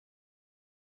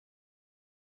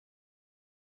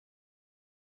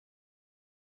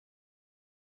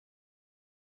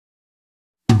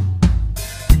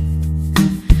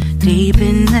Deep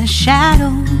in the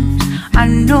shadows, I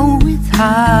know it's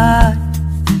hard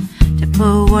to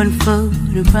put one foot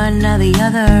in front of the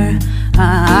other.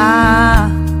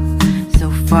 So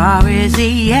far as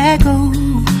the echo,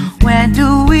 where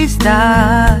do we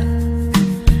start?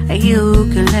 You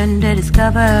can learn to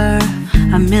discover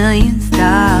a million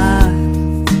stars.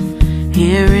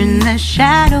 Here in the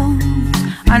shadows,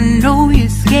 I know you're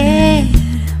scared.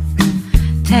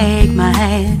 Take my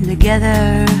hand,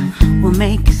 together we'll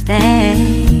make a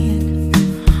stand.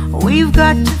 We've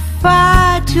got to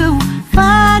fight to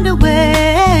find a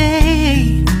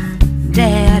way.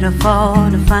 Dare to fall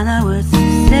to find out what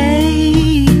to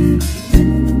say.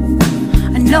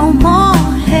 No more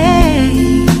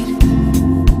hate.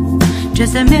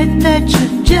 Just admit that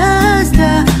you're just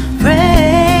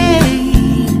afraid.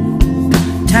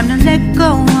 Time to let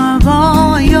go of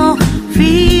all your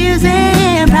fears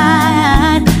and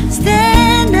pride.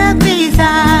 Stand up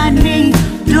beside me,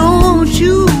 don't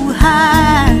you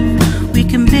hide. We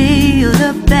can build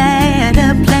a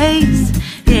better place.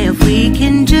 If we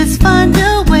can just find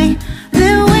a way,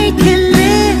 then we can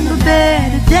live a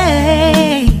better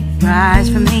day. Rise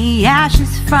from the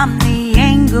ashes, from the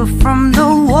anger, from the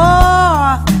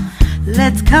war.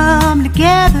 Let's come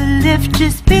together, lift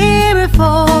your spirit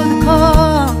for the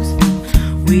cause.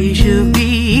 We should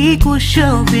be equal,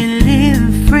 should be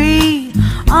living free.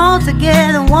 All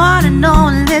together, one and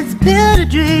all, let's build a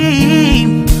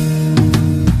dream.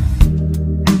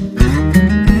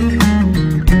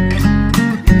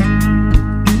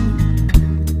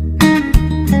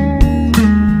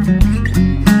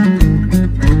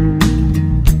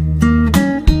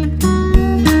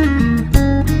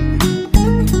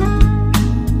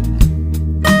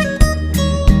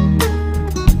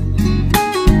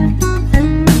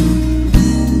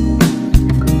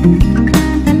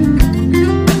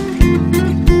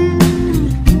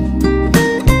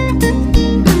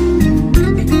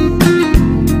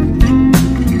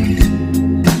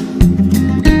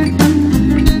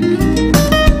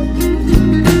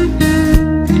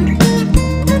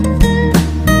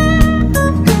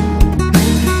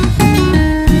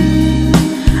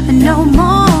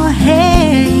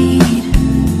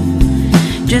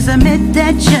 Just admit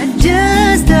that you're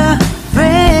just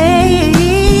afraid.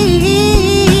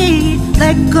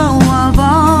 Let go of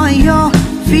all your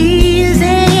fears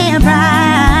and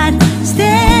pride.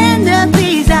 Stand up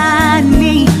beside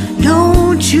me,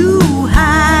 don't you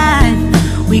hide.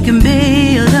 We can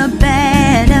build a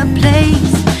better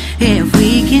place. If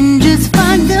we can just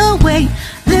find a way,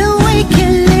 then we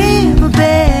can live a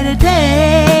better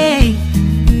day.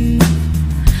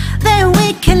 Then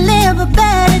we can live a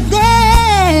better day.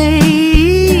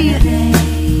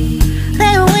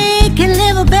 Then we can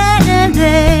live a better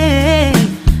day.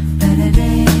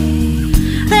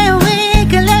 Then we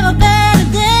can live a better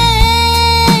day.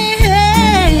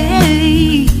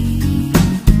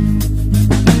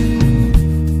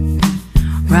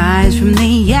 Rise from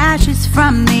the ashes,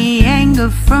 from the anger,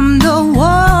 from the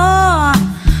war.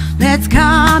 Let's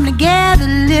come together,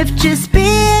 lift your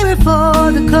spirit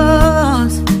for the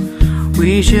cause.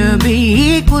 We should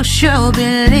be equal, should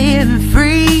be living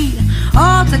free.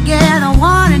 All together,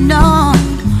 one and all.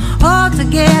 All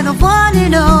together, one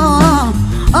and all.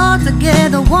 All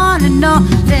together, one and all.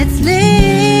 Let's live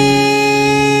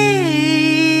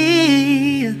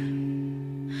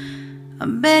a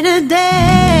better day.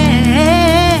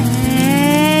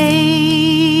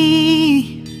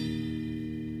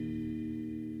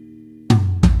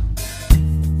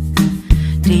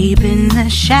 Deep in the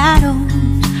shadows,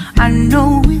 I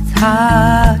know it's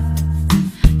hard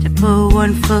to put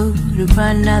one foot in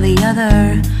front of the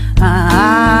other.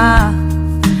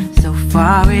 So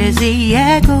far as the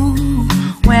echo,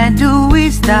 where do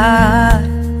we start?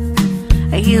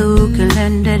 You can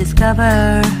learn to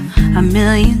discover a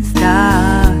million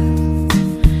stars.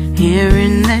 Here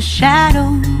in the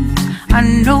shadows, I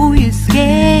know you're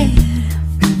scared.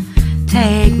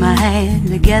 Take my hand,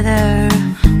 together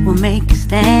we'll make a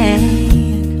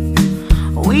stand.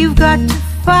 We've got to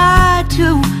fight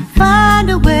to find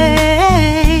a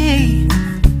way.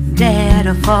 Dare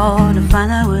to fall to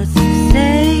find out what to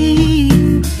say.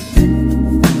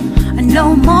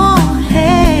 No more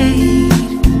hate.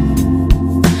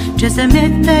 Just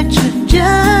admit that you're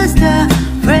just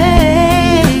afraid.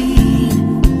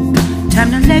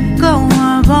 Time to let go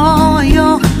of all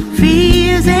your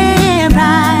fears and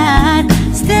pride.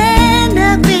 Stand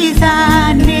up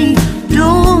beside me,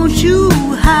 don't you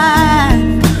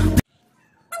hide.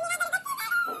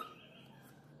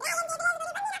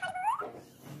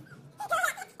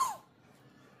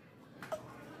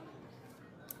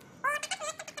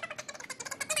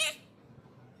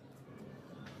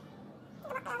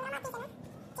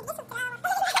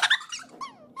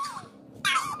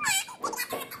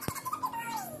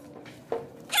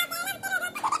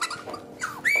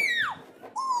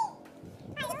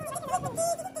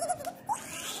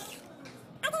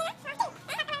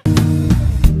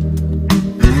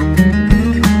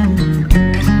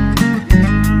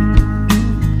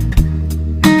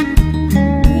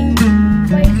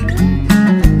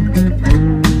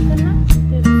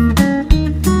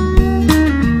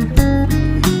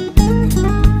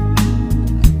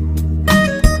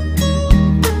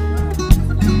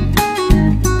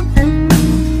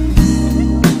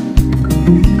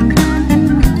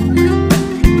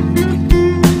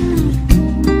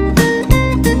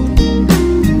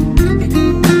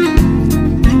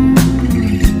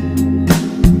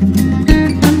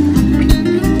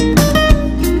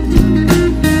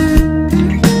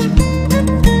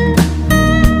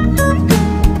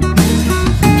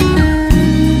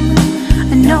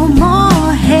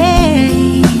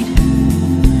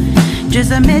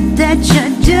 Just admit that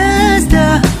you're just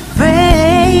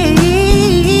afraid.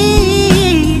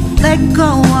 Let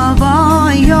go